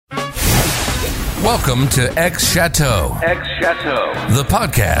Welcome to X Chateau, the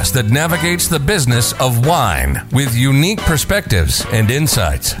podcast that navigates the business of wine with unique perspectives and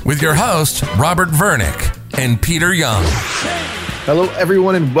insights with your hosts, Robert Vernick and Peter Young. Hello,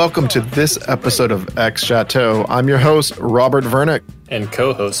 everyone, and welcome to this episode of X Chateau. I'm your host, Robert Vernick. And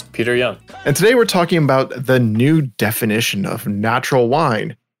co-host, Peter Young. And today we're talking about the new definition of natural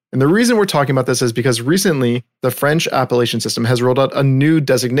wine. And the reason we're talking about this is because recently the French appellation system has rolled out a new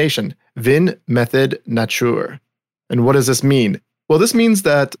designation, Vin Méthode Nature. And what does this mean? Well, this means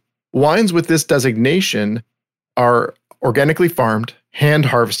that wines with this designation are organically farmed, hand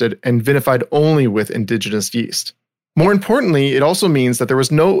harvested, and vinified only with indigenous yeast. More importantly, it also means that there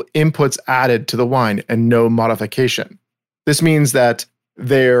was no inputs added to the wine and no modification. This means that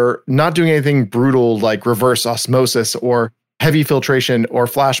they're not doing anything brutal like reverse osmosis or heavy filtration or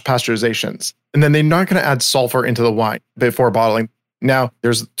flash pasteurizations. And then they're not going to add sulfur into the wine before bottling. Now,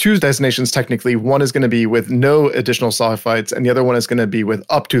 there's two designations technically. One is going to be with no additional sulfites, and the other one is going to be with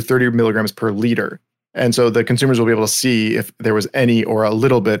up to 30 milligrams per liter. And so the consumers will be able to see if there was any or a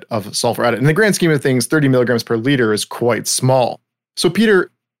little bit of sulfur added. In the grand scheme of things, 30 milligrams per liter is quite small. So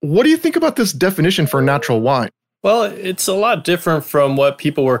Peter, what do you think about this definition for natural wine? Well, it's a lot different from what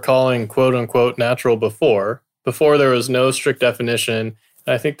people were calling quote unquote natural before. Before there was no strict definition.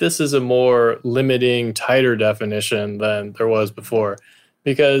 And I think this is a more limiting, tighter definition than there was before.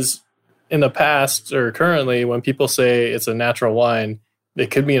 Because in the past or currently, when people say it's a natural wine,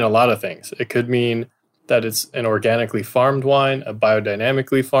 it could mean a lot of things. It could mean that it's an organically farmed wine, a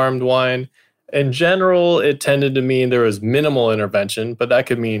biodynamically farmed wine. In general, it tended to mean there was minimal intervention, but that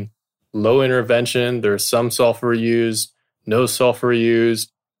could mean low intervention. There's some sulfur used, no sulfur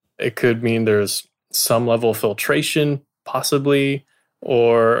used. It could mean there's some level of filtration, possibly,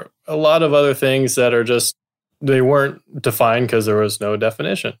 or a lot of other things that are just, they weren't defined because there was no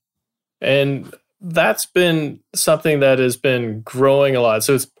definition. And that's been something that has been growing a lot.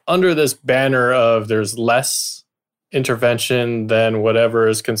 So it's under this banner of there's less intervention than whatever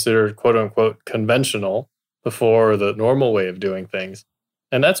is considered quote unquote conventional before, the normal way of doing things.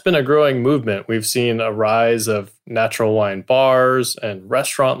 And that's been a growing movement. We've seen a rise of natural wine bars and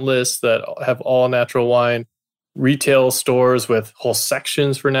restaurant lists that have all natural wine, retail stores with whole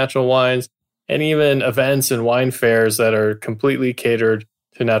sections for natural wines, and even events and wine fairs that are completely catered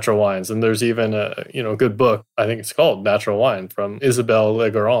to natural wines. And there's even a good book, I think it's called Natural Wine, from Isabelle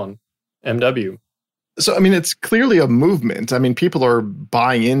Legeron, MW. So, it's clearly a movement. People are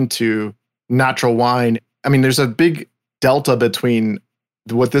buying into natural wine. There's a big delta between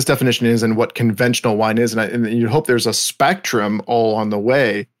what this definition is and what conventional wine is. And you hope there's a spectrum all on the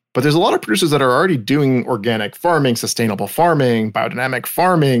way. But there's a lot of producers that are already doing organic farming, sustainable farming, biodynamic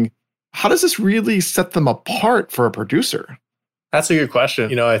farming. How does this really set them apart for a producer? That's a good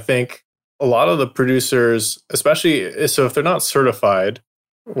question. I think a lot of the producers, especially, so if they're not certified,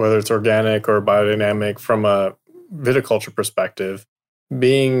 whether it's organic or biodynamic from a viticulture perspective,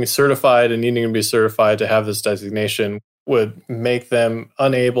 being certified and needing to be certified to have this designation would make them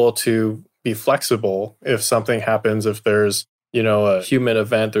unable to be flexible if something happens, if there's, a human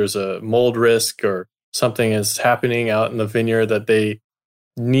event, there's a mold risk or something is happening out in the vineyard that they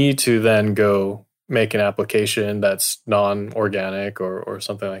need to then go make an application that's non-organic or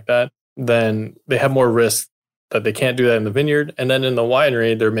something like that, then they have more risk that they can't do that in the vineyard. And then in the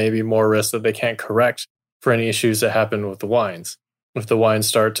winery, there may be more risk that they can't correct for any issues that happen with the wines. If the wines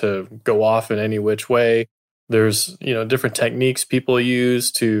start to go off in any which way, there's, different techniques people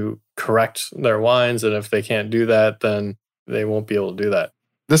use to correct their wines. And if they can't do that, then they won't be able to do that.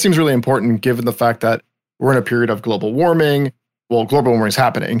 This seems really important given the fact that we're in a period of global warming. Well, global warming is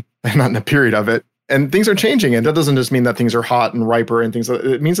happening, and not in a period of it. And things are changing. And that doesn't just mean that things are hot and riper and things.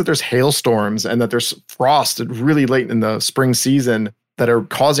 It means that there's hailstorms and that there's frost really late in the spring season that are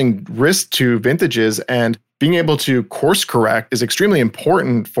causing risk to vintages. And being able to course correct is extremely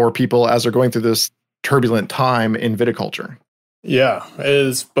important for people as they're going through this turbulent time in viticulture. Yeah, it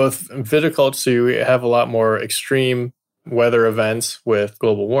is both viticulture. So we have a lot more extreme weather events with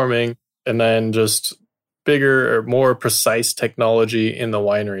global warming, and then just bigger or more precise technology in the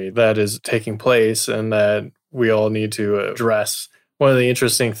winery that is taking place and that we all need to address. One of the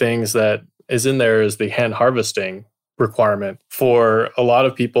interesting things that is in there is the hand harvesting requirement. For a lot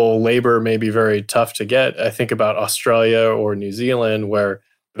of people, labor may be very tough to get. I think about Australia or New Zealand, where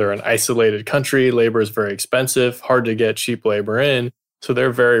they're an isolated country. Labor is very expensive, hard to get cheap labor in. So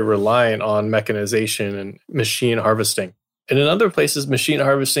they're very reliant on mechanization and machine harvesting. And in other places, machine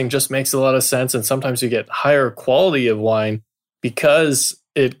harvesting just makes a lot of sense. And sometimes you get higher quality of wine because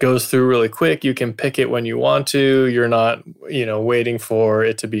it goes through really quick. You can pick it when you want to. You're not, waiting for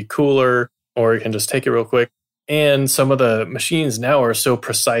it to be cooler. or you can just take it real quick. And some of the machines now are so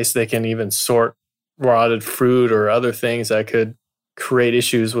precise, they can even sort rotted fruit or other things that could create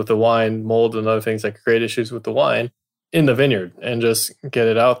issues with the wine, mold and other things that could create issues with the wine in the vineyard and just get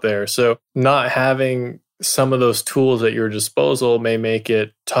it out there. So not having some of those tools at your disposal may make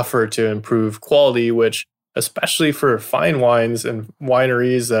it tougher to improve quality, which especially for fine wines and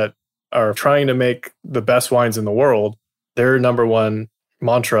wineries that are trying to make the best wines in the world, their number one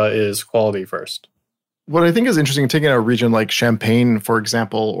mantra is quality first. What I think is interesting, taking a region like Champagne, for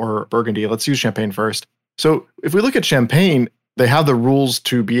example, or Burgundy, let's use Champagne first. So if we look at Champagne, they have the rules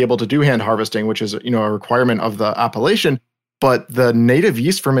to be able to do hand harvesting, which is, a requirement of the appellation. But the native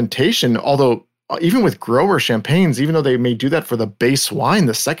yeast fermentation, although even with grower champagnes, even though they may do that for the base wine,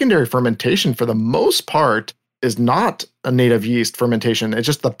 the secondary fermentation for the most part is not a native yeast fermentation. It's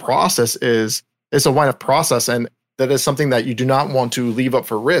just the process it's a wine of process. And that is something that you do not want to leave up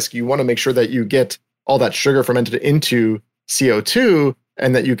for risk. You want to make sure that you get all that sugar fermented into CO2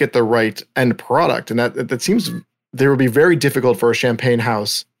 and that you get the right end product. And that seems there will be very difficult for a champagne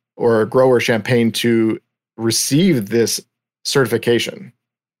house or a grower champagne to receive this certification.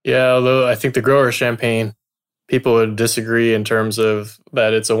 Yeah, although I think the grower champagne, people would disagree in terms of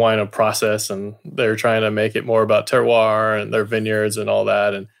that it's a wine of process and they're trying to make it more about terroir and their vineyards and all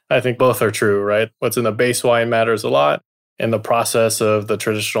that. And I think both are true, right? What's in the base wine matters a lot, and the process of the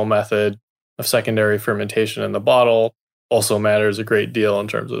traditional method of secondary fermentation in the bottle also matters a great deal in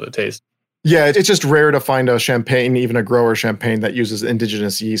terms of the taste. Yeah, it's just rare to find a champagne, even a grower champagne, that uses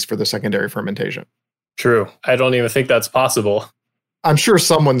indigenous yeast for the secondary fermentation. True. I don't even think that's possible. I'm sure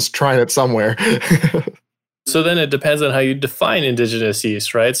someone's trying it somewhere. So then it depends on how you define indigenous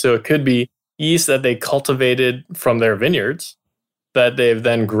yeast, right? So it could be yeast that they cultivated from their vineyards that they've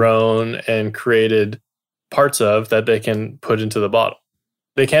then grown and created parts of that they can put into the bottle.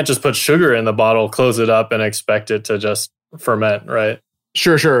 They can't just put sugar in the bottle, close it up, and expect it to just ferment, right?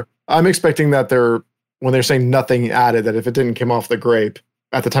 Sure. I'm expecting that when they're saying nothing added, that if it didn't come off the grape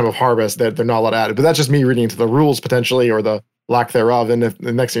at the time of harvest, that they're not allowed to add it. But that's just me reading into the rules potentially, or the lack thereof. And if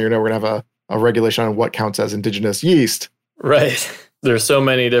the next thing you know, we're going to have a regulation on what counts as indigenous yeast. Right. There's so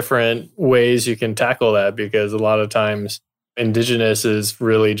many different ways you can tackle that, because a lot of times indigenous is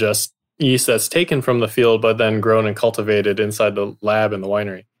really just yeast that's taken from the field, but then grown and cultivated inside the lab in the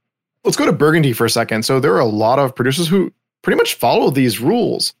winery. Let's go to Burgundy for a second. So there are a lot of producers who pretty much follow these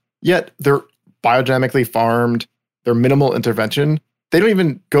rules, yet they're biodynamically farmed, they're minimal intervention. They don't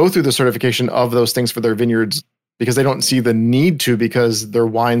even go through the certification of those things for their vineyards because they don't see the need to, because their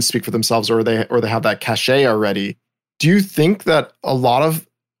wines speak for themselves, or they have that cachet already. Do you think that a lot of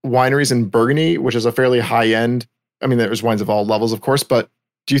wineries in Burgundy, which is a fairly high end, I mean, there's wines of all levels, of course, but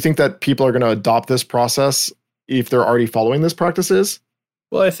do you think that people are going to adopt this process if they're already following these practices?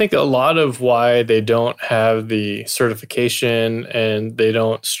 Well, I think a lot of why they don't have the certification and they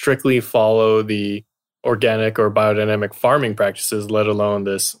don't strictly follow the organic or biodynamic farming practices, let alone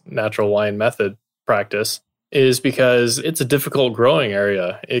this natural wine method practice, is because it's a difficult growing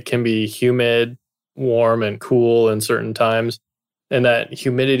area. It can be humid, warm, and cool in certain times. And that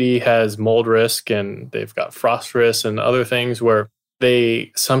humidity has mold risk, and they've got frost risk and other things where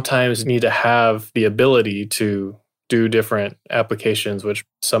they sometimes need to have the ability to do different applications, which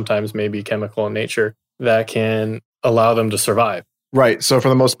sometimes may be chemical in nature, that can allow them to survive. Right. So for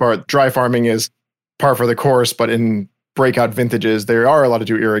the most part, dry farming is par for the course, but in breakout vintages, they are allowed to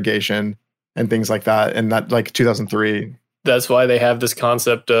do irrigation and things like that. And that, like 2003. That's why they have this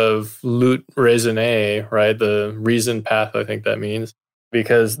concept of lutte raisonnée, right? The reason path, I think that means,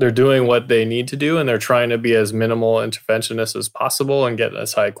 because they're doing what they need to do and they're trying to be as minimal interventionist as possible and get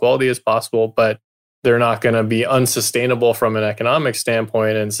as high quality as possible, but they're not going to be unsustainable from an economic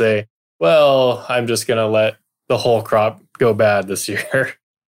standpoint and say, well, I'm just going to let the whole crop go bad this year.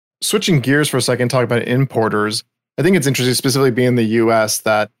 Switching gears for a second, talk about importers. I think it's interesting, specifically being in the US,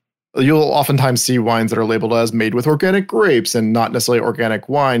 that you'll oftentimes see wines that are labeled as made with organic grapes and not necessarily organic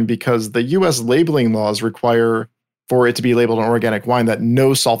wine, because the US labeling laws require for it to be labeled an organic wine that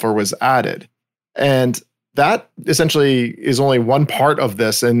no sulfur was added. And that essentially is only one part of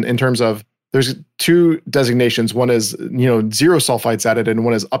this in terms of there's two designations. One is, zero sulfites added, and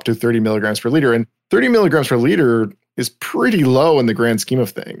one is up to 30 milligrams per liter. And 30 milligrams per liter is pretty low in the grand scheme of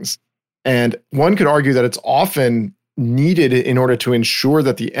things. And one could argue that it's often needed in order to ensure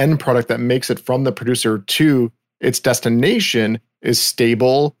that the end product that makes it from the producer to its destination is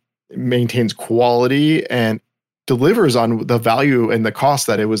stable, maintains quality, and delivers on the value and the cost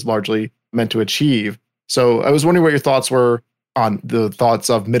that it was largely meant to achieve. So I was wondering what your thoughts were on the thoughts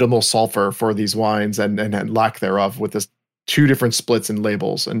of minimal sulfur for these wines and lack thereof with this two different splits in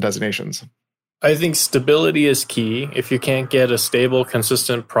labels and designations? I think stability is key. If you can't get a stable,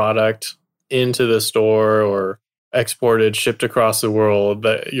 consistent product into the store or exported, shipped across the world,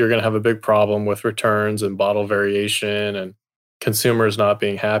 that you're going to have a big problem with returns and bottle variation and consumers not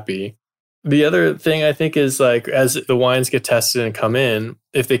being happy. The other thing I think is like, as the wines get tested and come in,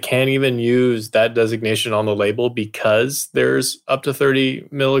 if they can't even use that designation on the label because there's up to 30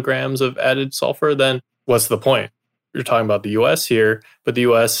 milligrams of added sulfur, then what's the point? You're talking about the US here, but the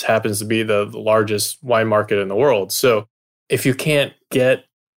US happens to be the largest wine market in the world. So if you can't get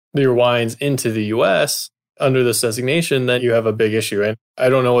your wines into the US under this designation, then you have a big issue. And I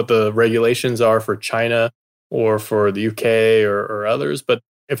don't know what the regulations are for China or for the UK or others, but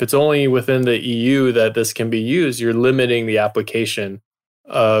if it's only within the EU that this can be used, you're limiting the application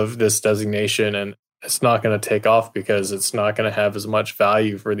of this designation, and it's not going to take off because it's not going to have as much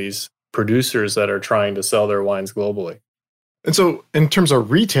value for these producers that are trying to sell their wines globally. And so in terms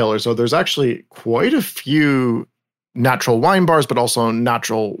of retailers, though, there's actually quite a few natural wine bars, but also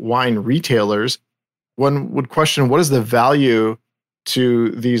natural wine retailers. One would question, what is the value to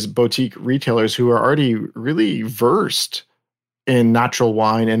these boutique retailers who are already really versed in natural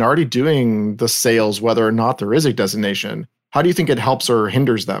wine and already doing the sales, whether or not there is a designation? How do you think it helps or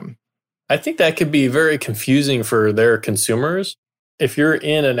hinders them? I think that could be very confusing for their consumers. If you're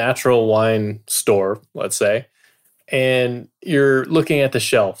in a natural wine store, let's say, and you're looking at the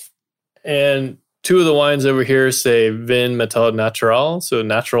shelf, and two of the wines over here say Vin Méthode Naturelle, so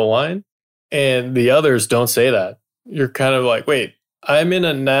natural wine, and the others don't say that. You're kind of like, wait, I'm in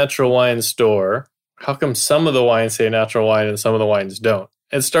a natural wine store. How come some of the wines say natural wine and some of the wines don't?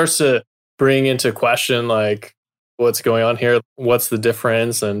 It starts to bring into question, like, what's going on here? What's the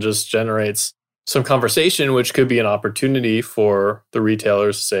difference? And just generates some conversation, which could be an opportunity for the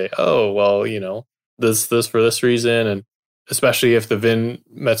retailers to say, oh, well, this for this reason. And especially if the Vin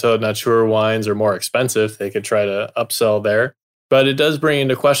Méthode Nature wines are more expensive, they could try to upsell there. But it does bring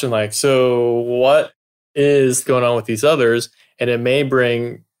into question, like, so what is going on with these others? And it may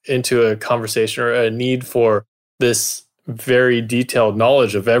bring into a conversation or a need for this very detailed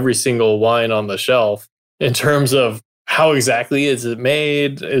knowledge of every single wine on the shelf in terms of how exactly is it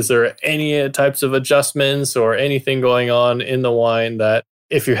made? Is there any types of adjustments or anything going on in the wine that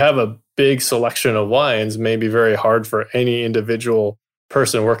if you have a big selection of wines, may be very hard for any individual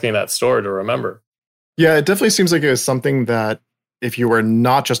person working in that store to remember? Yeah, it definitely seems like it was something that if you were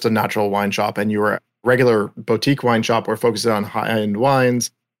not just a natural wine shop and you were a regular boutique wine shop or focused on high-end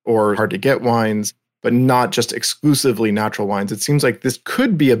wines or hard-to-get wines, but not just exclusively natural wines, it seems like this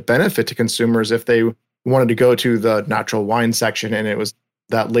could be a benefit to consumers if they wanted to go to the natural wine section and it was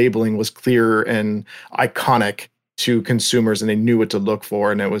that labeling was clear and iconic to consumers and they knew what to look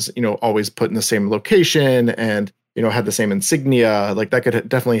for, and it was always put in the same location and had the same insignia. Like that could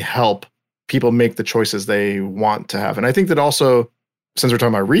definitely help people make the choices they want to have. And I think that also, since we're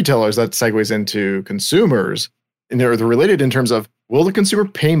talking about retailers, that segues into consumers, and they're related in terms of, will the consumer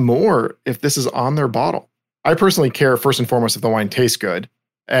pay more if this is on their bottle? I personally care first and foremost if the wine tastes good.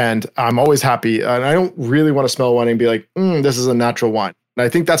 And I'm always happy. And I don't really want to smell wine and be like, this is a natural wine. And I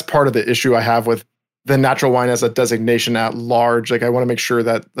think that's part of the issue I have with the natural wine as a designation at large. Like I want to make sure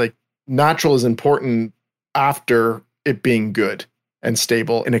that like natural is important after it being good and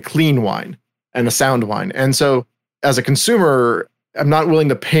stable in a clean wine and a sound wine. And so as a consumer, I'm not willing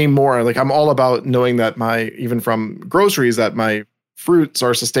to pay more. Like I'm all about knowing that even from groceries, that my fruits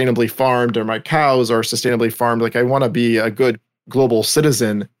are sustainably farmed or my cows are sustainably farmed. Like I want to be a good global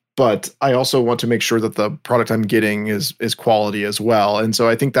citizen, but I also want to make sure that the product I'm getting is quality as well. And so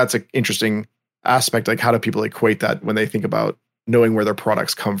I think that's an interesting aspect. Like how do people equate that when they think about knowing where their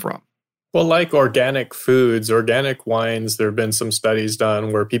products come from? Well, like organic foods, organic wines, there have been some studies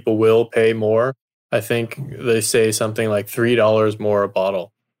done where people will pay more. I think they say something like $3 more a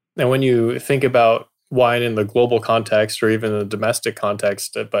bottle. And when you think about wine in the global context or even the domestic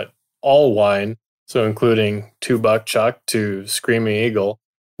context, but all wine, so including 2 Buck Chuck to Screaming Eagle,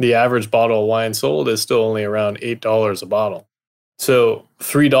 the average bottle of wine sold is still only around $8 a bottle. So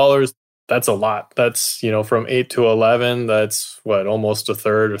 $3, that's a lot. That's, from 8 to 11, that's almost a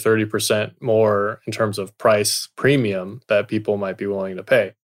third or 30% more in terms of price premium that people might be willing to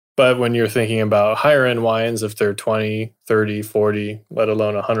pay. But when you're thinking about higher end wines, if they're 20, 30, 40, let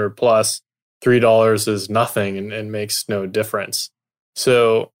alone 100 plus, $3 is nothing and makes no difference.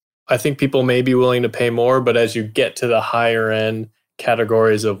 So I think people may be willing to pay more, but as you get to the higher end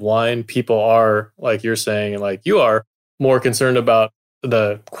categories of wine, people are, like you're saying, and like you are, more concerned about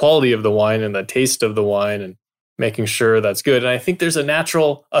the quality of the wine and the taste of the wine and making sure that's good. And I think there's a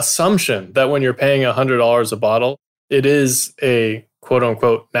natural assumption that when you're paying $100 a bottle, it is a quote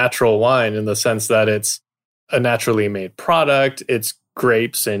unquote natural wine in the sense that it's a naturally made product. It's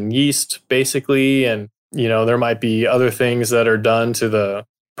grapes and yeast basically. And, there might be other things that are done to the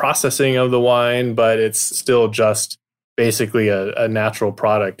processing of the wine, but it's still just basically a natural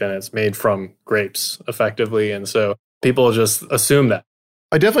product and it's made from grapes effectively. And so people just assume that.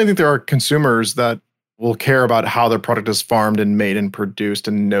 I definitely think there are consumers that will care about how their product is farmed and made and produced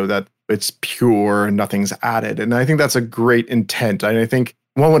and know that it's pure and nothing's added. And I think that's a great intent. And I think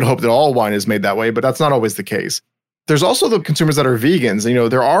one would hope that all wine is made that way, but that's not always the case. There's also the consumers that are vegans.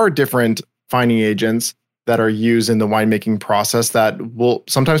 There are different fining agents that are used in the winemaking process that will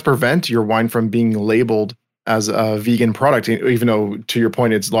sometimes prevent your wine from being labeled as a vegan product, even though, to your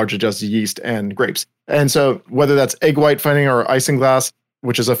point, it's largely just yeast and grapes. And so whether that's egg white fining or isinglass,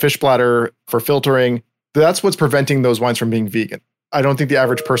 which is a fish bladder for filtering, that's what's preventing those wines from being vegan. I don't think the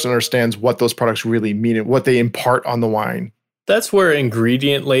average person understands what those products really mean and what they impart on the wine. That's where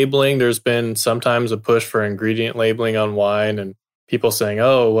ingredient labeling, there's been sometimes a push for ingredient labeling on wine and people saying,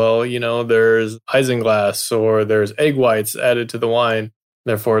 oh, well, there's isinglass or there's egg whites added to the wine,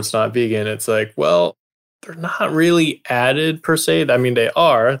 therefore it's not vegan. It's like, well, they're not really added per se. I mean, they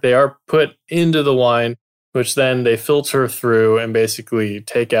are put into the wine, which then they filter through and basically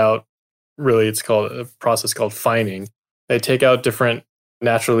take out, really it's called a process called fining. They take out different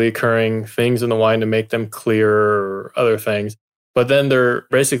naturally occurring things in the wine to make them clear or other things, but then they're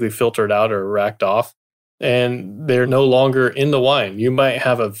basically filtered out or racked off and they're no longer in the wine. You might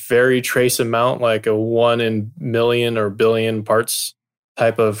have a very trace amount, like a 1 in million or billion parts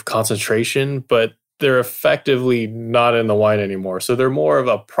type of concentration, but they're effectively not in the wine anymore. So they're more of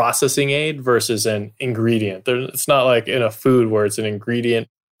a processing aid versus an ingredient. It's not like in a food where it's an ingredient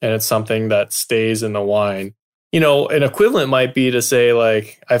and it's something that stays in the wine. An equivalent might be to say,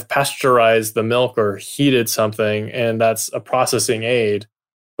 like, I've pasteurized the milk or heated something, and that's a processing aid,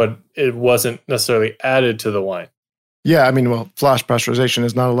 but it wasn't necessarily added to the wine. Yeah, flash pasteurization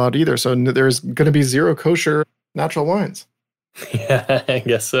is not allowed either. So there's going to be zero kosher natural wines. Yeah, I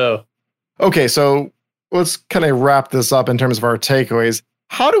guess so. Okay, so let's kind of wrap this up in terms of our takeaways.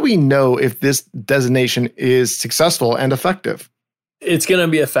 How do we know if this designation is successful and effective? It's going to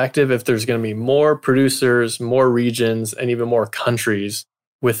be effective if there's going to be more producers, more regions, and even more countries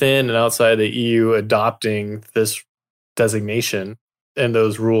within and outside the EU adopting this designation and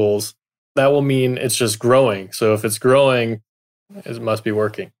those rules. That will mean it's just growing. So if it's growing, it must be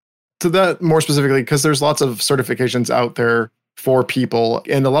working. To that more specifically, because there's lots of certifications out there for people,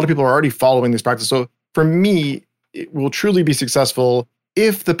 and a lot of people are already following these practices. So for me, it will truly be successful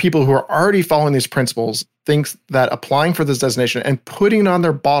if the people who are already following these principles think that applying for this designation and putting it on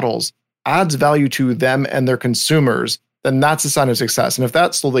their bottles adds value to them and their consumers, then that's a sign of success. And if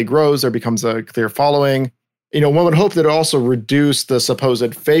that slowly grows, there becomes a clear following. One would hope that it also reduce the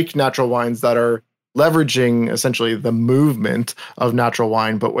supposed fake natural wines that are leveraging essentially the movement of natural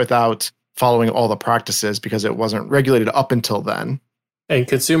wine, but without following all the practices because it wasn't regulated up until then. And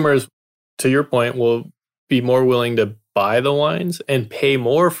consumers, to your point, will be more willing to buy the wines and pay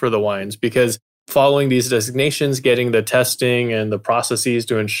more for the wines because following these designations, getting the testing and the processes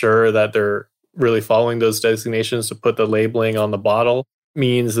to ensure that they're really following those designations to put the labeling on the bottle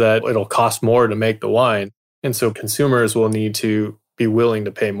means that it'll cost more to make the wine. And so consumers will need to be willing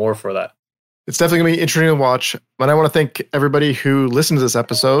to pay more for that. It's definitely going to be interesting to watch. But I want to thank everybody who listened to this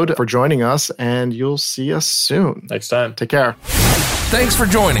episode for joining us, and you'll see us soon. Next time. Take care. Thanks for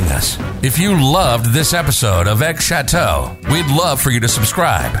joining us. If you loved this episode of X Chateau, we'd love for you to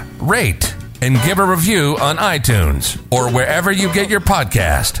subscribe, rate, and give a review on iTunes or wherever you get your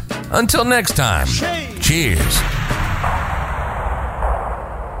podcast. Until next time, cheers.